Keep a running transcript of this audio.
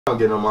I'm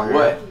getting on my hair.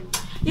 What?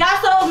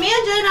 Y'all, so me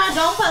and Jada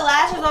don't put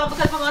lashes on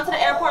because we're going to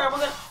the airport and we're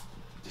gonna.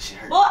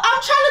 Well,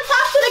 I'm trying to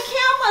talk to the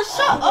camera.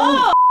 Shut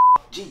up.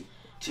 G.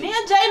 Me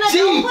and Jada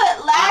don't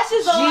put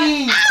lashes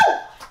on.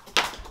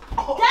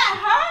 Ow! That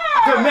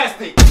hurt.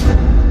 Domestic.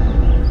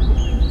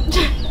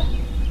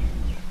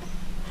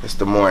 It's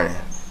the morning.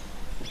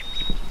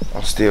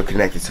 I'm still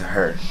connected to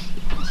her.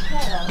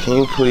 Can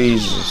you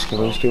please just can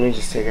we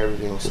just take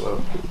everything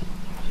slow?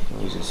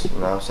 Can we just, you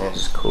know what I'm saying,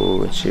 just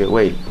cool and chill.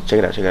 Wait, check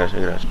it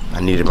out. I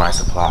needed my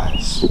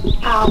supplies.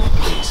 Ow.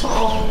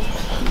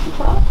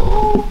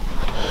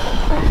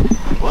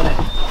 What?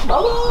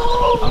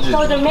 Oh,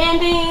 so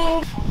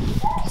demanding.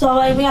 So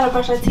like we gotta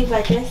brush our teeth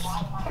like this.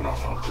 I don't know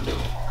what to do.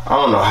 I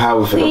don't know how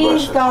we finna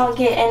brush Please don't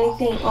get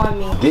anything on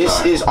me.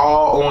 This is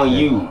all on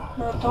you.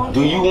 No, don't.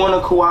 Do you want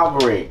to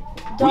cooperate?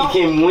 Don't. We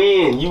can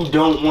win. You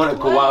don't want to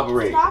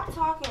cooperate. Stop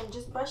talking.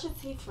 Just brush your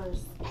teeth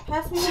first.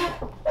 Pass me that.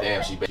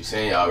 Damn, she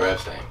saying y'all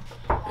reps thing.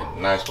 In a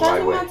nice, Pass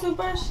polite me way. my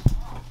toothbrush.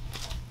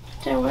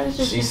 Jay, what is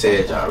your She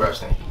said y'all reps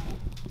thing.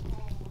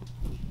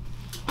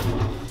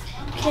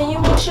 Can you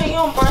make sure you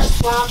don't brush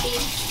sloppy?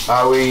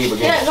 How we begin?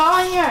 Yeah, go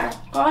in here.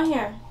 Go in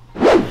here.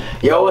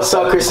 Yo, what's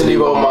up, Chris and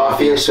Debo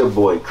Mafia? It's your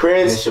boy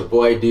Chris. It's your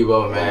boy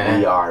Debo, man.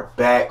 We are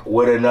back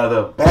with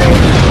another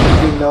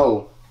bang. You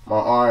know, my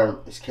arm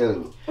is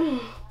killing me.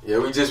 Yeah,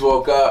 we just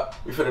woke up.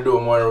 We finna do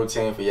a morning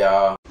routine for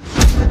y'all.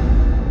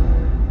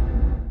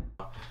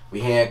 We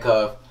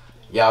handcuffed.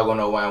 Y'all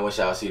gonna know why once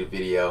y'all see the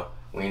video.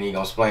 We ain't even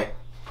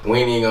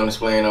gonna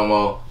explain no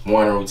more.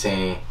 Morning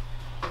routine.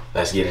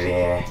 Let's get it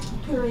in.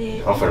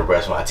 Period. I'm finna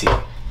brush my teeth.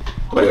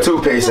 Where the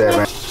toothpaste at,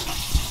 man?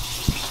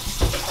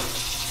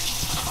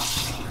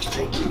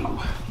 Thank you.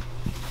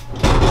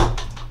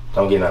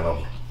 Don't get nothing on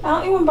me. I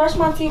don't even brush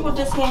my teeth with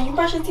this hand. You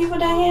brush your teeth with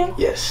that hand?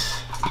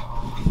 Yes.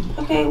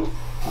 Okay.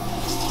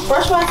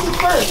 Brush my teeth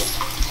first.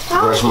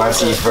 Brush my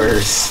teeth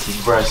first.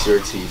 You brush your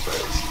teeth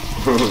first.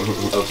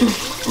 Okay.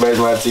 Brush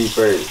my teeth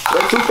first.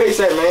 Where the toothpaste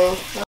at, man?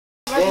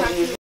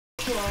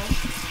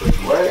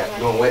 What? You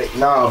gonna wet it?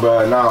 No,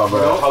 bro.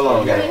 Hold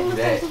on, gotta man. do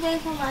that.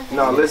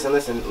 No,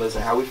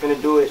 listen. How we finna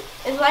do it?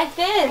 It's like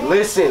this.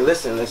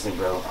 Listen,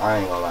 bro. I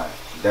ain't gonna lie.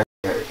 That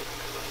hurt.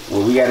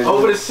 What we gotta do?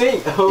 Over the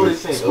sink. Over the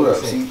sink. Screw up.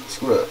 See,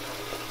 screw up.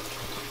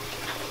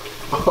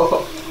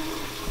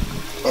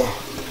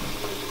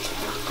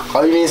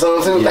 Oh, you need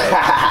something too?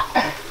 Yeah.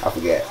 I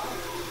forgot.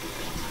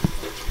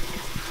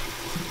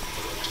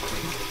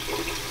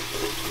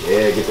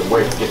 Yeah, get the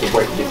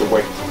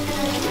work.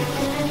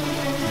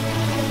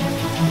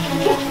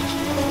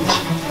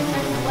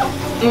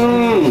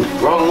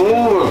 Wrong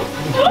move.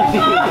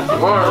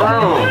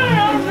 Wrong.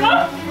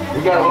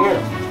 We got him here. We gonna win.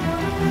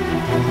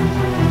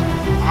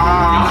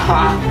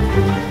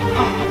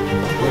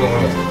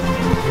 Anyway.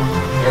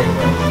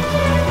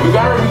 We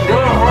gotta be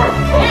done first.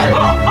 Okay.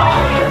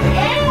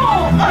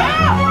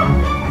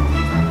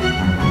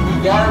 We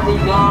gotta be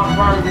done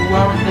first. We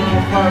gotta be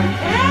done first.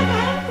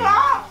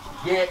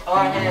 Get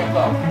our hands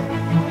up.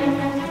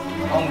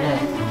 On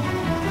game.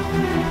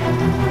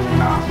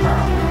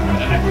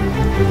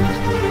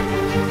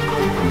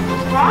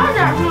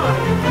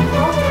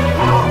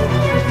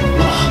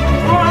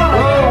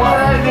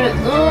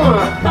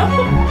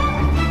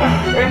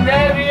 And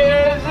that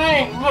is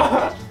thing.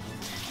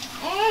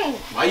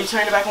 Why you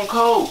turning it back on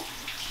cold?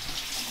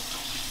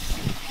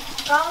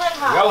 Don't let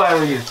hot. Yo,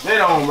 having to get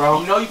spit on,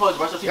 bro. You know you supposed to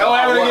brush your teeth Yo, with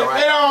hot having to water, get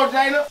right? spit on,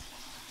 Jada.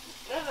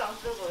 That sounds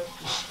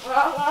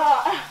stupid.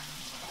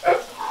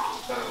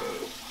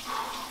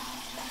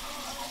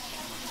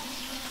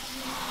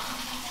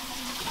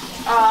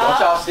 Don't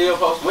y'all still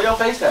post? Where your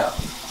face towel?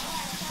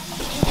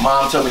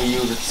 Mom told me to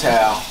use a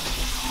towel,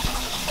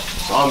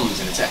 so I'm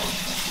using the towel.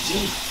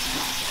 Gee.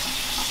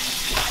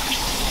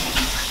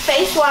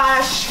 Face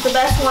wash, the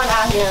best one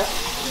out here.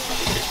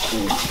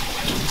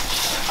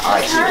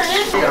 Alright,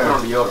 cheers. We gotta put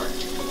on deodorant.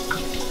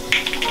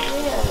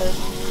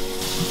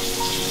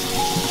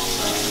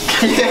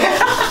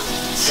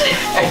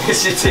 Hey,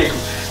 this shit tickle.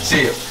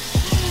 Chill.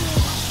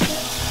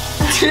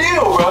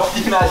 Chill, bro.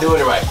 You're not doing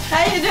it right.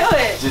 How you do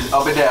it? Just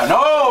up and down.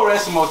 No,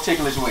 that's some more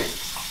ticklish ways.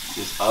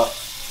 Just up,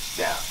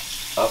 down,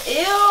 up. Ew.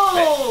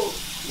 Back.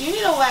 You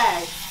need a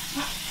wax.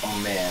 I'm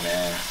a man,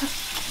 man.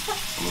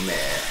 I'm a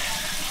man.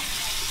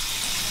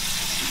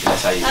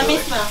 That's how you Let do me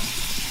it. smell.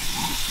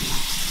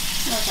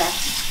 Okay.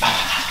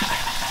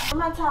 Where's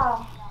my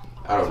towel?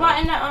 I don't It's know. not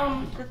in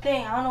the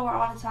thing. I don't know where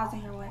all the towels in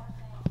here went.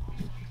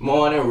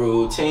 Morning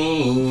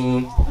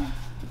routine.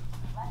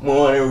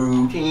 Morning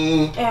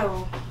routine.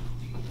 Ew.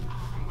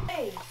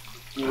 Hey,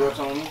 You rub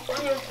some on me?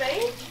 on your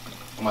face?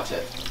 On my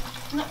chest.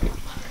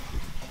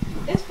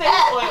 It's face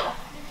oil.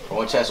 I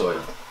want chest oil.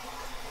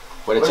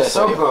 Where the Where's chest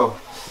soap oil? go?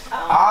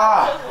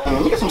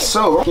 Man, get some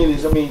soap. Clear your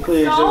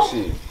Soap?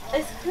 shit.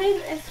 It's clean.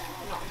 It's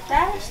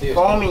that. Still.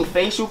 Foaming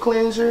facial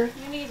cleanser.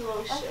 You need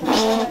lotion.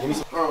 Give me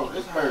some. Bro,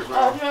 this hurts, Oh,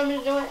 bro. you want me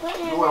to do it?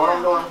 What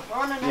I'm doing?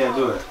 Yeah,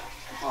 do it.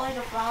 Only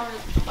the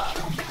flowers.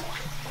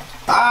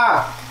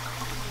 Ah!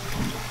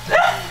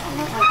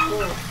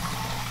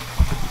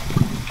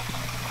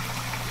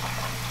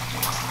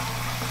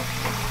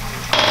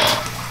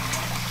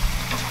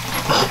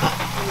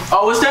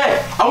 Oh, what's that?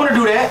 I want to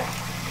do that.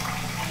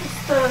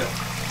 It's the.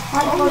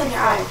 Why you closing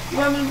your eyes?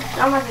 I'm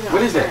not gonna.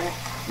 What is that?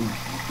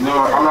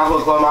 No, I'm not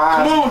supposed to close my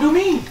eyes. Come on, do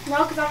me.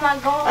 No, because I'm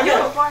not going I on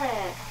got your it.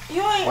 forehead.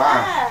 You ain't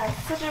ass.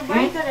 Put your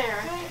braids in there.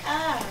 You ain't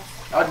ass.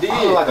 I did.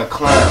 I look like a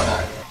clown.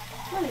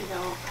 No, you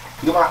don't.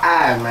 Look at my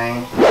eyes,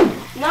 man.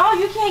 No,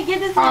 you can't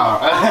get this.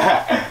 Oh.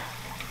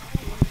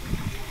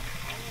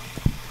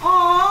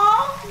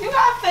 Aw, you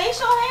got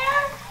facial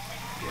hair?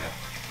 Yeah.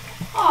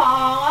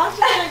 Aw, I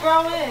just didn't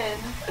grow in.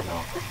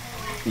 No.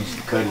 You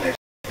just cutting that.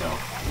 No.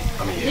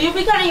 I mean, You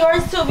be cutting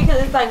yours too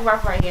because it's like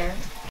rough right here.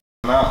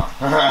 No.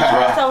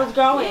 So it's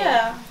growing.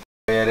 Yeah.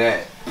 Yeah,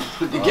 that.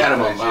 Put the cat in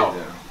my mouth.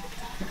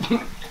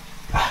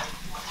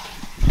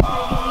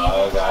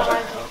 Oh, God.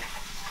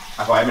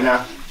 I wipe it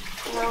now?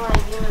 No, I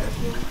give it a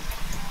few.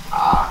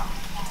 Ah.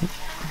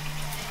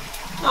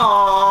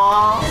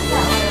 Aww.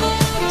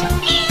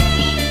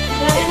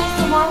 There is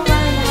some more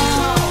running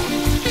out.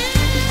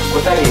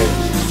 What that is?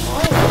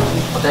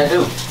 What that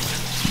do?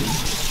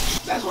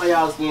 That's why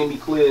y'all skin be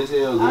clear as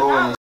hell,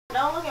 glowing.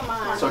 Don't look at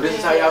mine. So this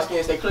is how y'all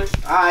skin stay clear?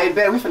 Alright,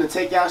 bet we finna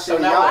take y'all shit. So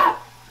now y'all.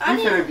 what?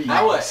 We finna be.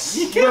 Now what?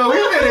 Bro, we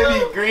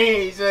finna be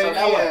green. So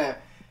now what? yeah.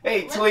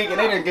 They tweaking.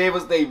 They done gave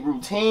us their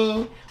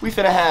routine. We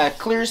finna have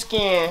clear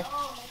skin.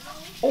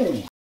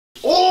 Ooh.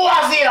 Ooh,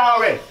 I see it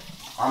already.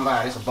 I'm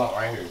lying. It's a bump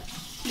right here.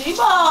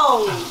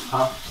 Debo,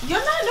 Huh?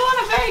 you're not doing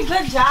a very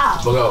good job.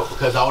 But go,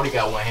 because I only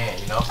got one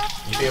hand, you know?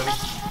 You feel me?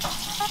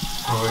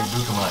 I don't really do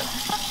too much.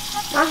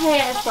 My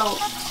hair is so.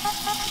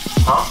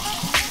 Huh?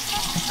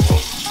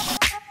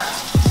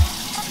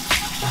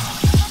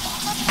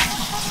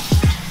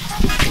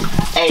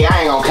 Hey,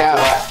 I ain't gonna cap.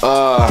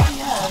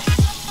 Yes.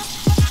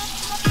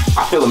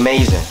 I feel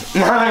amazing.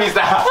 No, let me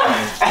stop.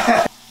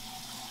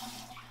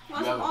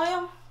 Want some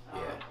oil?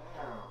 Yeah.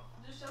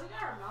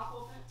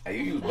 Hey,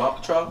 you use bump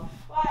control?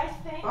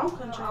 Bump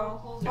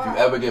control. If you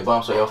ever get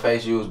bumps on your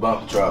face, use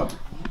bump control.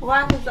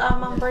 Why? Because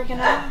I'm breaking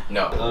up?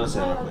 No.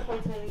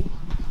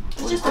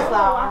 It's just a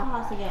flower.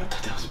 Once again.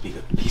 That was a big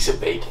piece of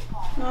bacon.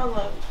 No,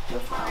 look. The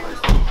flowers.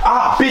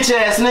 Ah, bitch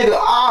ass nigga.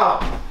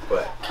 Ah.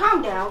 But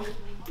Calm down.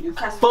 You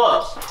cuss.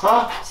 Fuck.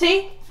 Huh?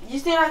 See? You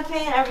see what I'm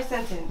saying? Every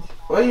sentence.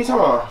 What are you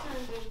talking about?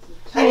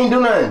 I ain't do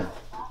nothing.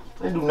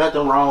 I didn't do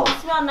nothing wrong. It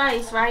smell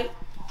nice, right?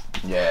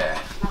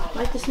 yeah.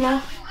 Like the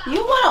smell? You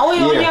want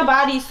oil on Yeah. your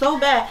body so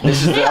bad.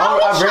 This is They I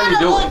always rarely trying to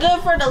do look it.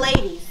 good for the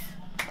ladies.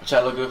 I'm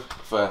trying to look good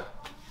for.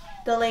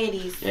 The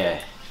ladies.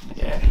 Yeah.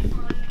 Yeah.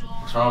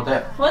 What's wrong with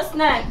that? What's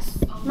next?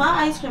 My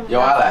ice cream. is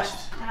Your not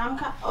eyelashes. good. And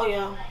I'm oh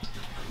yeah.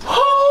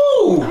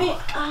 Oh! I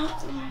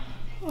mean,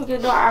 we gonna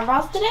do our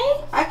eyebrows today?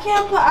 I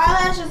can't put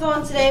eyelashes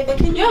on today, but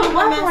can you put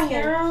my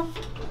mascara?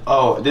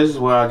 Oh, this is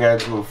where I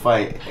got into a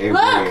fight every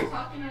Look. day.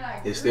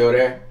 It's still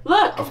there?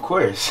 Look. Of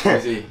course.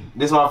 Let me see.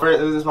 This is my first.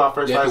 This is my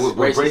first Yeah, fight with with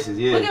braces. braces.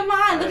 Yeah. Look at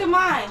mine. Look at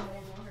mine.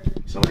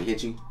 Somebody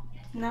hit you?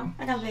 No,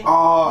 I got big.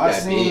 Oh, I You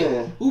got seen big.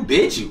 it. Who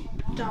bit you?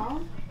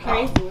 Dog.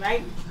 Crazy,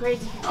 right?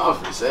 Crazy. I was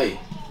gonna say.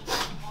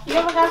 You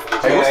ever got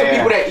stitches? Hey, what's the Yeah.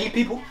 people that eat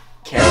people?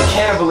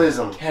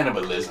 Cannibalism.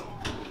 Cannibalism.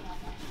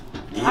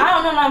 I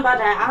don't know nothing about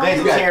that. I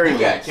don't Vegetarian.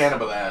 You got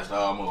cannibalized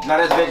almost. Not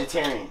as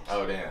vegetarian.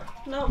 Oh damn.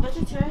 No,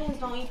 vegetarians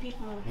don't eat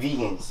people.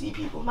 Vegans eat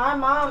people. My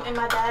mom and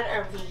my dad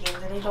are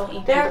vegans and they don't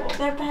eat people.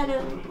 They're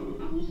better.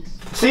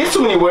 See, it's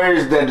too many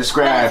words that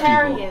describe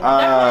Vegetarian. people.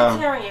 They're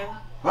vegetarian.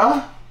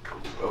 Huh?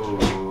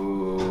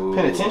 Oh.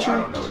 Penitentiary?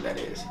 I don't know what that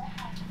is.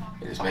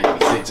 It is making me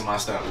sick to my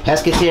stomach.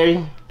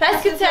 Pescatarian?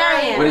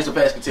 Pescatarian. What is a I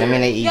pescatarian?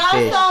 mean, they eat Y'all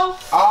fish. so.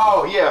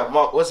 Oh yeah.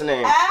 What's the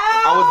name?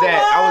 I was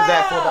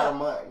that for about a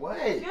month. What?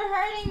 You're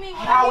hurting me.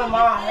 How am I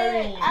You just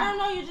hurting did. you? I don't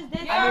know. You just did.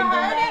 You're didn't do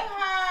hurting that. her.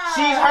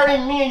 She's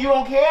hurting me and you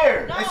don't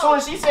care. No. As soon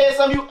as she said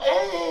something, you.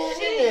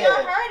 You're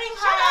hurting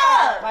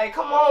her. Like,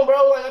 come on,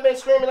 bro. Like, I've been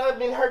screaming. I've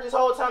been hurt this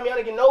whole time. Y'all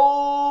didn't get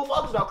no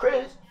fucks about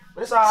Chris.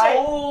 But it's alright.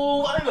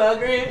 Oh, I'm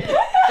hungry.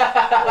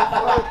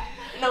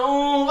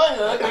 No, I'm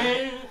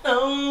hungry.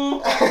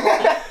 No.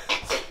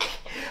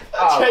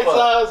 Trey fuck.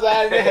 Songz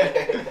out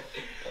there.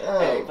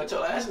 Hey, put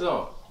your lashes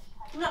on.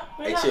 No,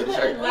 we're Hey, not chill, putting-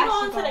 shirt. we're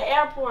going to the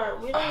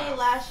airport. We don't need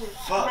lashes.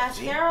 Fuck,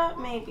 Mascara,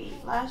 maybe.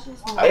 Lashes,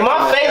 no. Hey,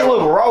 my face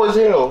look raw as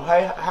hell.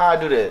 How I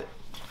do that?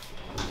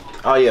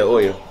 Oh yeah,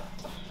 oil.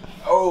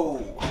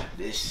 Oh,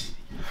 this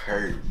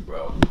hurt,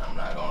 bro. I'm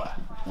not gonna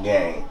lie.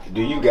 Gang,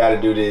 do you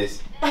gotta do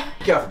this? Be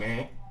careful,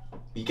 gang.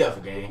 Be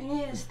careful, gang. You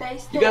need to stay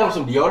still. You got him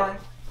some deodorant?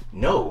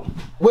 No.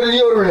 What is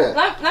deodorant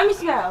at? Let me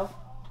smell.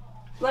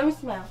 Let me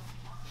smell.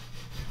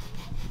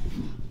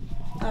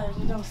 Oh,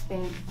 you don't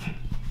stink.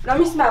 Let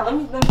me smell. Let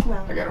me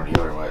smell. I got on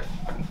deodorant,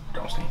 but I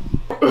don't stink.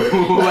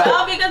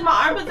 No, because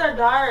my armpits are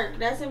dark.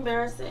 That's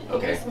embarrassing. You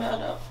Okay. can smell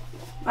though.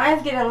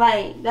 Mine's getting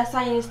light. That's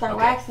why you need to start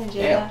waxing,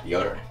 Damn, Jada.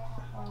 deodorant.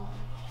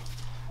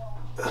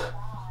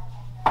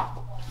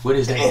 What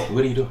is that?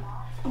 What are you doing?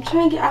 I'm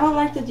trying to get. I don't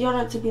like the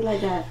deodorant to be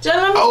like that. Jada,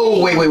 let me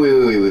Oh see.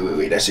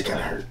 wait. That shit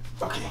kinda hurt.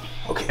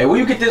 Okay. Hey, where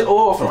you get this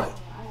oil from?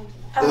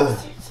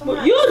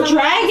 You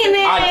dragging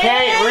it. I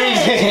can't read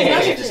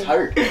That it. shit just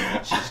hurt.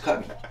 She just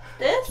cut me.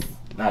 This?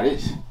 Nah,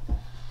 this.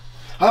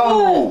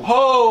 Oh.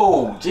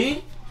 Oh,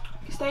 G.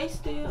 Stay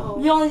still.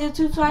 You only do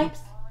 2 swipes?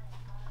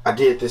 I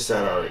did this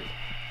side already.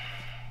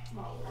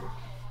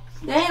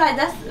 They ain't like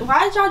that's. Why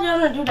did y'all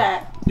gonna do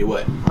that? Do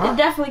what? Huh? It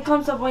definitely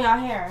comes up on y'all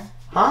hair.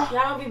 Huh?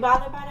 Y'all don't be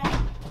bothered by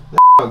that?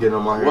 I'm getting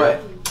on my hair.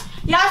 What?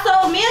 Yeah,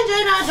 so me and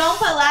Jada don't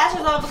put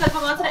lashes on because we're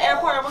going to the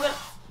airport and we're gonna.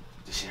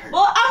 This shit hurt.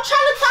 Well, I'm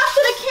trying to talk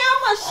to the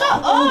camera. Shut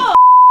up.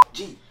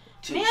 G.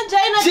 Me and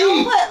Jada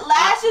don't put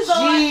lashes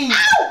on. G.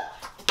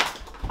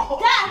 Ow!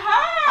 That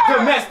hurt.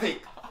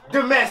 Domestic.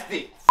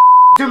 Domestic.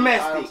 I'm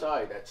Domestic.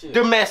 sorry, that chill.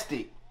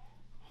 Domestic.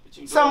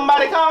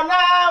 Somebody call 911.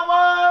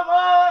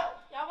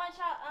 Y'all want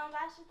y'all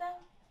lashes done?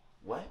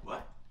 What?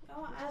 What?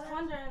 Y'all want, I was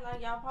wondering,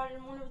 like, y'all part of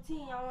the morning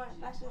routine. Y'all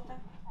want lashes done?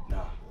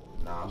 No.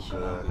 Nah, I'm I'm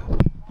good.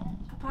 good.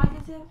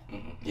 Positive?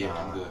 Yeah,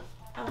 I'm good.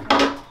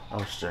 Okay.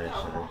 I'm straight.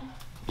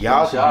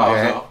 Y'all should do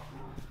that.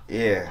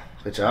 Yeah,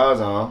 put y'all's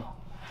on.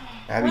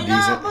 That'd be We're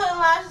not decent. putting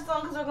lashes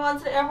on because we're going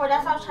to the airport.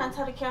 That's what I was trying to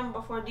tell the camera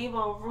before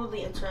Debo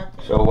rudely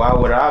interrupted. So why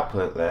would I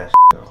put lashes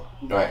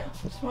on? Right.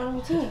 It's morning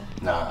routine.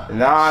 Nah.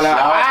 Nah.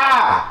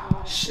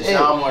 Ah! Shit.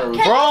 Now I'm on a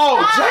routine.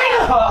 Bro,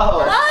 Jada!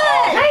 What?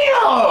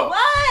 Jada!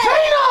 What?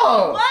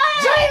 Jada!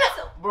 What?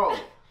 Jada! Bro.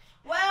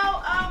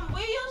 Well,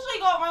 we usually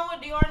go run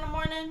with Dior in the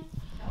morning.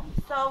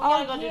 So we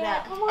gotta go do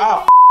that. Come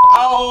on.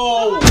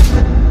 Oh.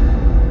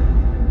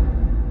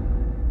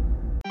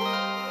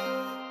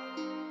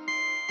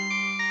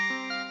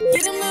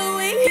 Get him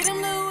Louis, get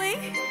him Louis.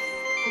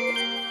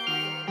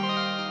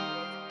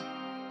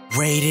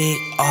 Rated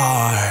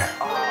R.